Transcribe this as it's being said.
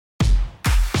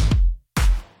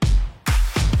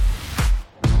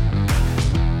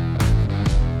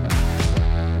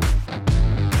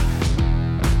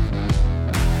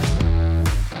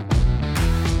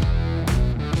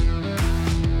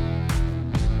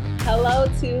Hello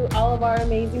to all of our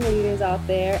amazing leaders out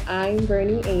there. I'm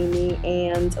Bernie Amy,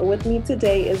 and with me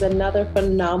today is another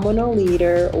phenomenal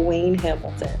leader, Wayne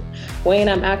Hamilton. Wayne,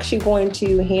 I'm actually going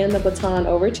to hand the baton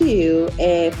over to you.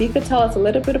 If you could tell us a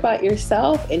little bit about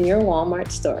yourself and your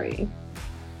Walmart story.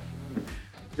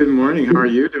 Good morning. How are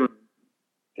you doing?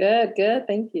 Good, good.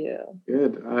 Thank you.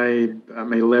 Good.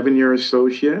 I'm an 11-year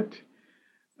associate.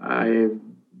 I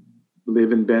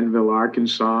live in Bentonville,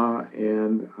 Arkansas,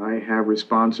 and I have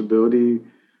responsibility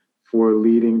for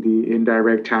leading the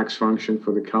indirect tax function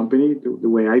for the company. The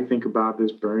way I think about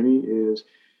this, Bernie, is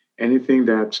anything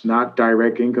that's not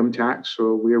direct income tax.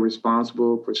 So we are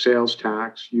responsible for sales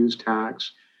tax, use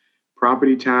tax,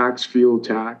 property tax, fuel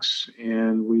tax,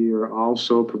 and we are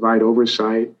also provide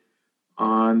oversight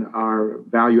on our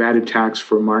value added tax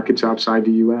for markets outside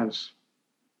the US.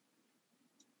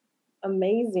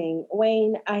 Amazing.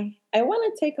 Wayne, I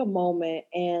want to take a moment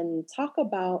and talk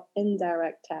about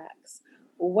indirect tax.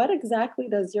 What exactly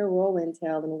does your role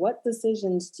entail and what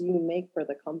decisions do you make for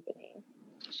the company?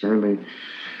 Certainly.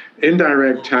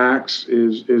 Indirect tax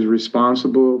is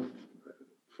responsible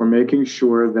for making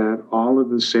sure that all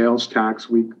of the sales tax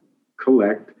we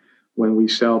collect when we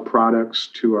sell products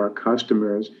to our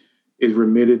customers is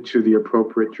remitted to the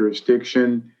appropriate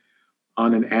jurisdiction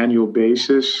on an annual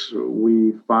basis.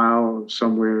 We file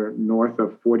somewhere north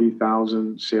of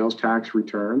 40,000 sales tax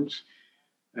returns,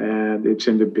 and it's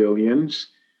in the billions.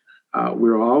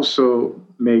 We'll also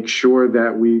make sure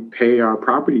that we pay our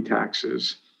property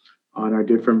taxes on our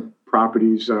different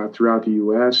properties throughout the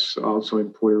U.S., also in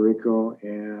Puerto Rico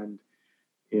and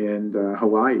in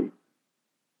Hawaii.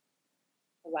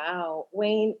 Wow,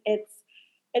 Wayne,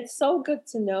 it's so good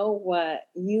to know what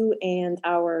you and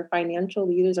our financial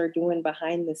leaders are doing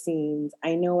behind the scenes.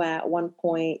 I know at one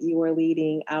point you were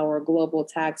leading our global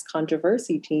tax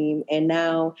controversy team, and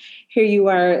now here you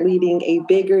are leading a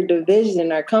bigger division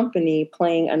in our company,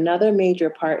 playing another major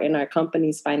part in our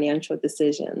company's financial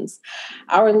decisions.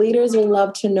 Our leaders would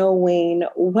love to know, Wayne,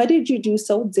 what did you do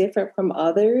so different from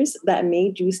others that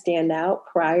made you stand out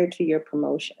prior to your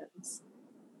promotions?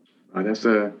 Uh, that's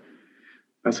a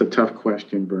that's a tough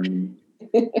question, Bernie.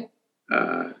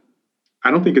 Uh,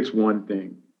 I don't think it's one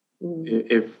thing. Mm.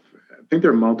 If I think there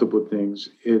are multiple things.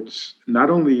 It's not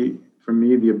only for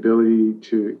me the ability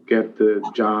to get the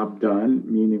job done,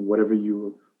 meaning whatever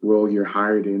you role you're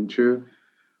hired into.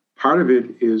 Part of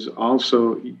it is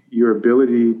also your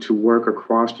ability to work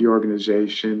across the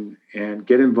organization and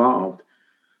get involved.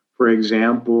 For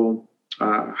example,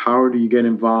 how do you get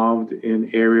involved in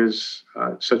areas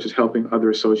such as helping other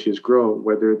associates grow,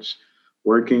 whether it's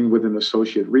working with an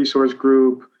associate resource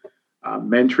group,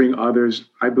 mentoring others?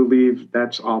 I believe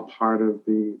that's all part of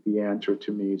the answer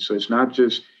to me. So it's not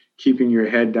just keeping your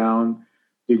head down.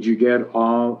 Did you get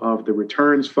all of the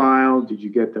returns filed? Did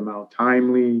you get them out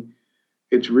timely?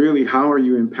 It's really how are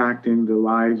you impacting the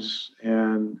lives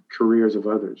and careers of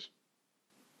others?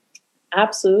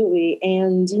 Absolutely.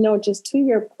 And, just to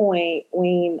your point,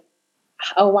 Wayne,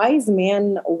 a wise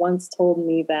man once told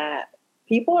me that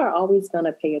people are always going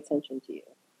to pay attention to you.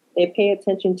 They pay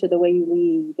attention to the way you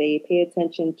lead, they pay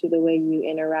attention to the way you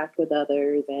interact with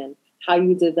others and how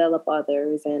you develop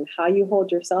others and how you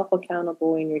hold yourself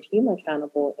accountable and your team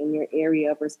accountable in your area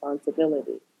of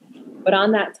responsibility. But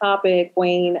on that topic,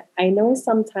 Wayne, I know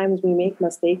sometimes we make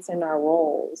mistakes in our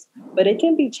roles, but it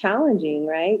can be challenging,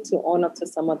 right, to own up to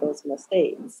some of those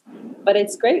mistakes. But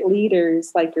it's great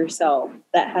leaders like yourself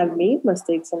that have made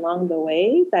mistakes along the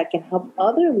way that can help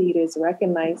other leaders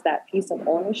recognize that piece of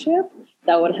ownership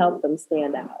that would help them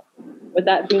stand out. With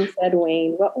that being said,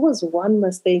 Wayne, what was one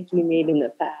mistake you made in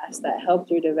the past that helped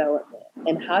your development?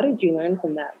 And how did you learn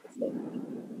from that mistake?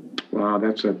 Wow,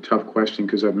 that's a tough question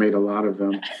because I've made a lot of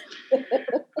them.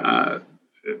 Uh,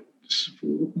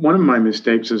 One of my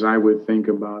mistakes, as I would think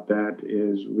about that,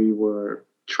 is we were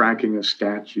tracking a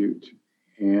statute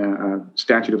and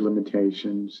statute of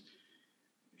limitations,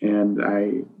 and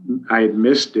I had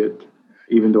missed it,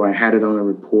 even though I had it on a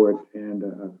report, and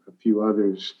a few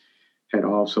others had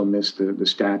also missed the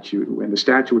statute, and the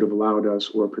statute would have allowed us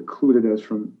or precluded us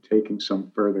from taking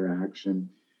some further action.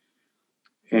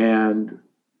 And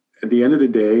at the end of the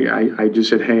day, I just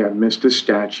said, hey, I've missed this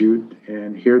statute,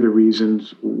 and here are the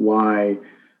reasons why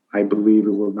I believe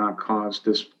it will not cause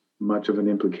this much of an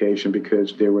implication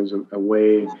because there was a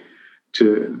way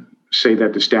to say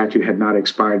that the statute had not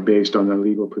expired based on the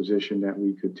legal position that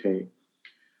we could take.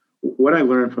 What I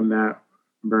learned from that,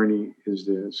 Bernie, is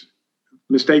this: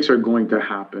 mistakes are going to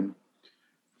happen.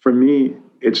 For me,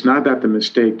 it's not that the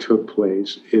mistake took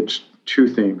place, it's two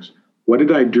things. What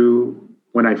did I do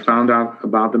when I found out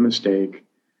about the mistake?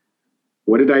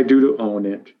 What did I do to own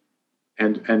it?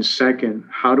 And second,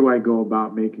 how do I go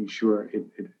about making sure it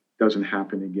doesn't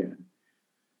happen again?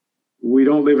 We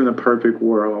don't live in a perfect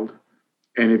world.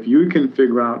 And if you can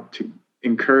figure out to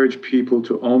encourage people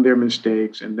to own their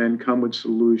mistakes and then come with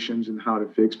solutions and how to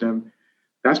fix them,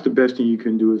 that's the best thing you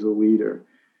can do as a leader.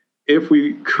 If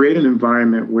we create an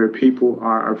environment where people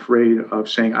are afraid of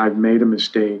saying, I've made a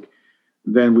mistake,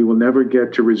 then we will never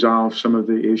get to resolve some of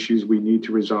the issues we need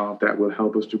to resolve that will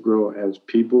help us to grow as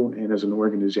people and as an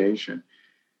organization.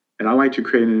 And I like to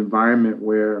create an environment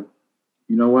where,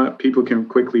 you know what, people can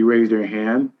quickly raise their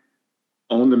hand,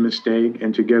 own the mistake,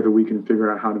 and together we can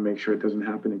figure out how to make sure it doesn't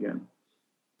happen again.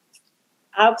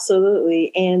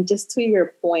 Absolutely. And just to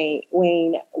your point,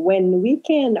 Wayne, when we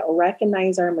can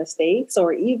recognize our mistakes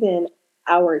or even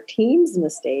our team's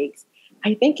mistakes,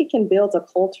 I think it can build a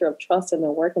culture of trust in the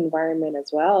work environment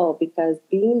as well, because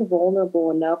being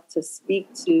vulnerable enough to speak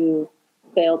to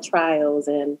failed trials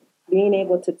and being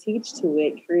able to teach to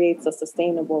it creates a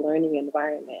sustainable learning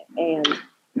environment.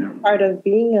 And part of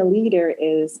being a leader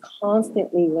is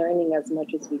constantly learning as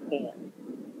much as we can.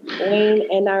 Wayne,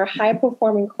 in our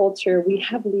high-performing culture, we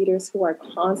have leaders who are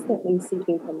constantly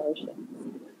seeking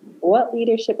promotions. What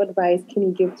leadership advice can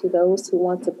you give to those who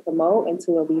want to promote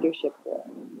into a leadership role?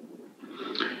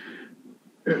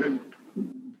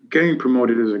 Getting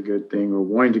promoted is a good thing, or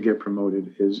wanting to get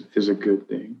promoted is a good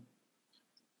thing.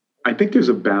 I think there's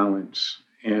a balance,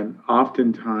 and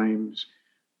oftentimes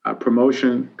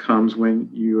promotion comes when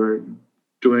you're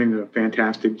doing a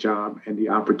fantastic job and the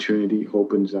opportunity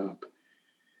opens up.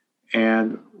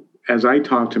 And as I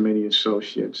talk to many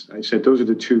associates, I said those are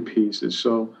the two pieces.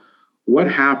 So what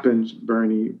happens,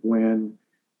 Bernie, when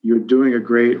you're doing a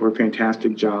great or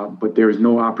fantastic job, but there is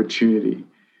no opportunity?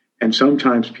 And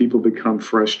sometimes people become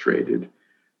frustrated.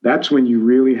 That's when you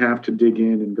really have to dig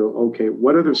in and go, okay,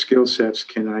 what other skill sets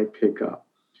can I pick up?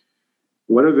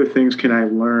 What other things can I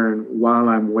learn while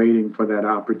I'm waiting for that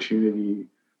opportunity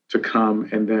to come,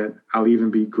 and that I'll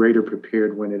even be greater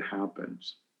prepared when it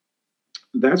happens?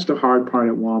 That's the hard part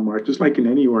at Walmart, just like in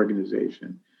any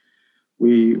organization.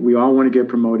 We all want to get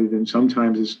promoted, and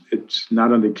sometimes it's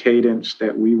not on the cadence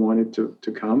that we want it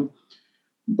to come.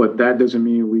 But that doesn't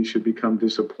mean we should become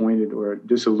disappointed or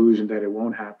disillusioned that it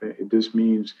won't happen. It just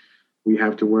means we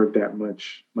have to work that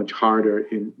much harder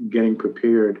in getting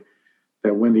prepared,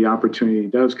 that when the opportunity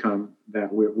does come,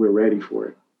 that we're ready for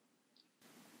it.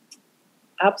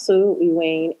 Absolutely,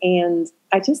 Wayne. And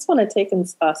I just want to take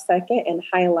a second and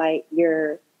highlight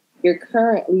your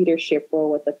current leadership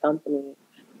role with the company.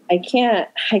 I can't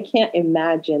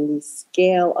imagine the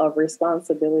scale of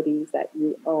responsibilities that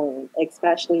you own,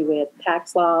 especially with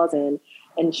tax laws and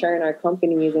ensuring our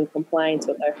company is in compliance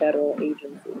with our federal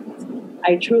agencies.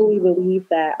 I truly believe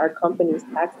that our company's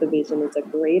tax division is a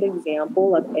great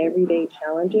example of everyday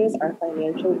challenges our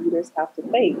financial leaders have to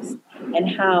face, and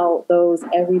how those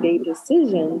everyday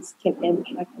decisions can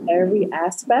impact every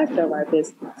aspect of our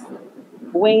business.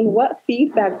 Wayne, what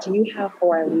feedback do you have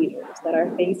for our leaders that are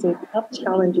facing tough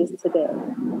challenges today?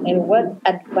 And what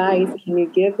advice can you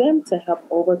give them to help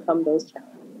overcome those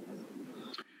challenges?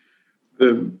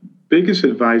 The biggest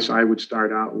advice I would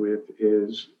start out with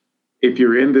is, if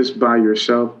you're in this by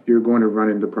yourself, you're going to run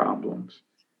into problems.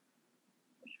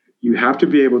 You have to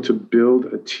be able to build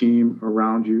a team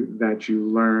around you that you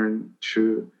learn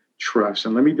to trust.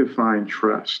 And let me define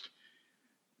trust.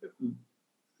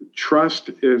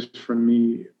 Trust is, for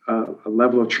me, a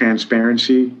level of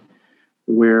transparency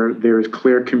where there is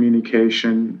clear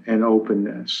communication and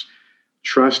openness.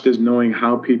 Trust is knowing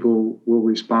how people will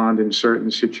respond in certain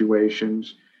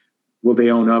situations. Will they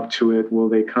own up to it? Will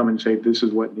they come and say, this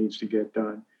is what needs to get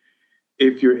done?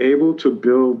 If you're able to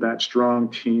build that strong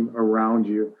team around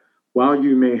you, while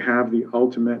you may have the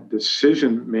ultimate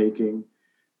decision making,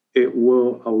 it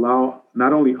will allow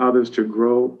not only others to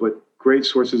grow, but great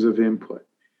sources of input.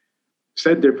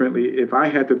 Said differently, if I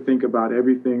had to think about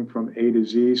everything from A to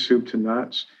Z, soup to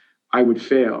nuts, I would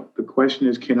fail. The question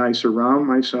is, can I surround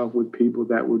myself with people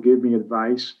that will give me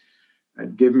advice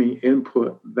and give me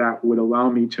input that would allow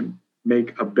me to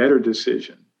make a better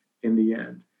decision in the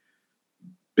end?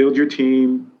 Build your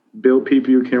team, build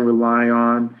people you can rely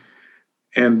on.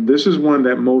 And this is one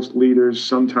that most leaders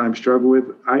sometimes struggle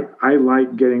with. I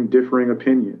like getting differing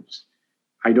opinions.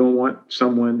 I don't want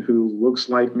someone who looks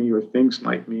like me or thinks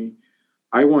like me.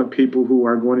 I want people who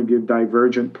are going to give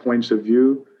divergent points of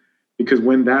view, because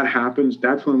when that happens,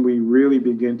 that's when we really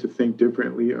begin to think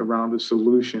differently around the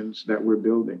solutions that we're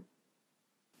building.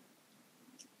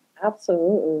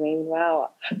 Absolutely.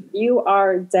 Wow. You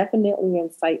are definitely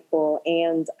insightful,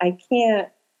 and I can't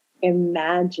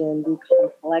imagine the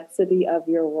complexity of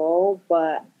your role,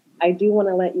 but I do want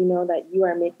to let you know that you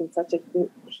are making such a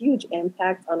huge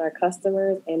impact on our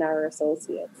customers and our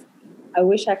associates. I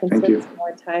wish I could spend some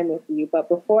more time with you, but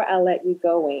before I let you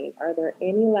go, Wayne, are there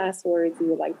any last words you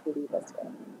would like to leave us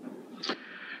with?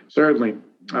 Certainly.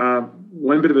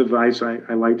 One bit of advice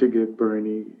I like to give,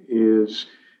 Bernie, is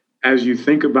as you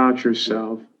think about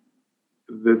yourself,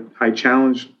 that I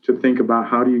challenge to think about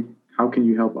how can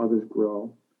you help others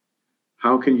grow?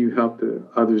 How can you help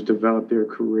others develop their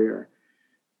career?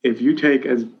 If you take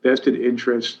as vested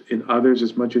interest in others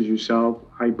as much as yourself,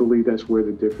 I believe that's where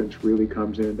the difference really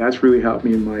comes in. That's really helped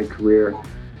me in my career.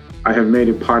 I have made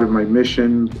it part of my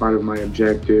mission, part of my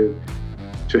objective,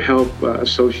 to help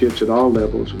associates at all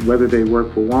levels, whether they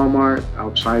work for Walmart,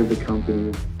 outside of the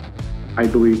company. I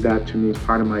believe that to me is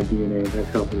part of my DNA that's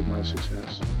helped with my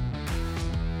success.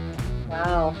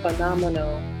 Wow,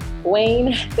 phenomenal.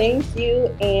 Wayne, thank you.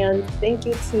 And thank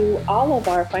you to all of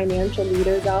our financial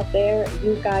leaders out there.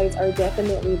 You guys are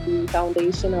definitely the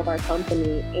foundation of our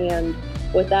company. And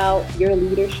without your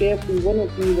leadership, we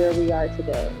wouldn't be where we are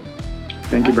today.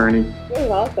 Thank you, Bernie. You're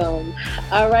welcome.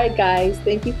 All right, guys.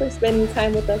 Thank you for spending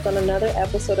time with us on another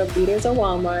episode of Leaders of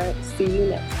Walmart. See you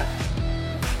next time.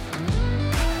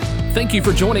 Thank you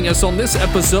for joining us on this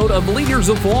episode of Leaders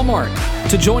of Walmart.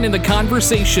 To join in the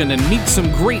conversation and meet some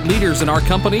great leaders in our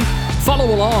company,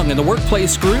 follow along in the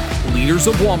workplace group, Leaders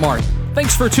of Walmart.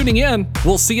 Thanks for tuning in.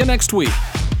 We'll see you next week.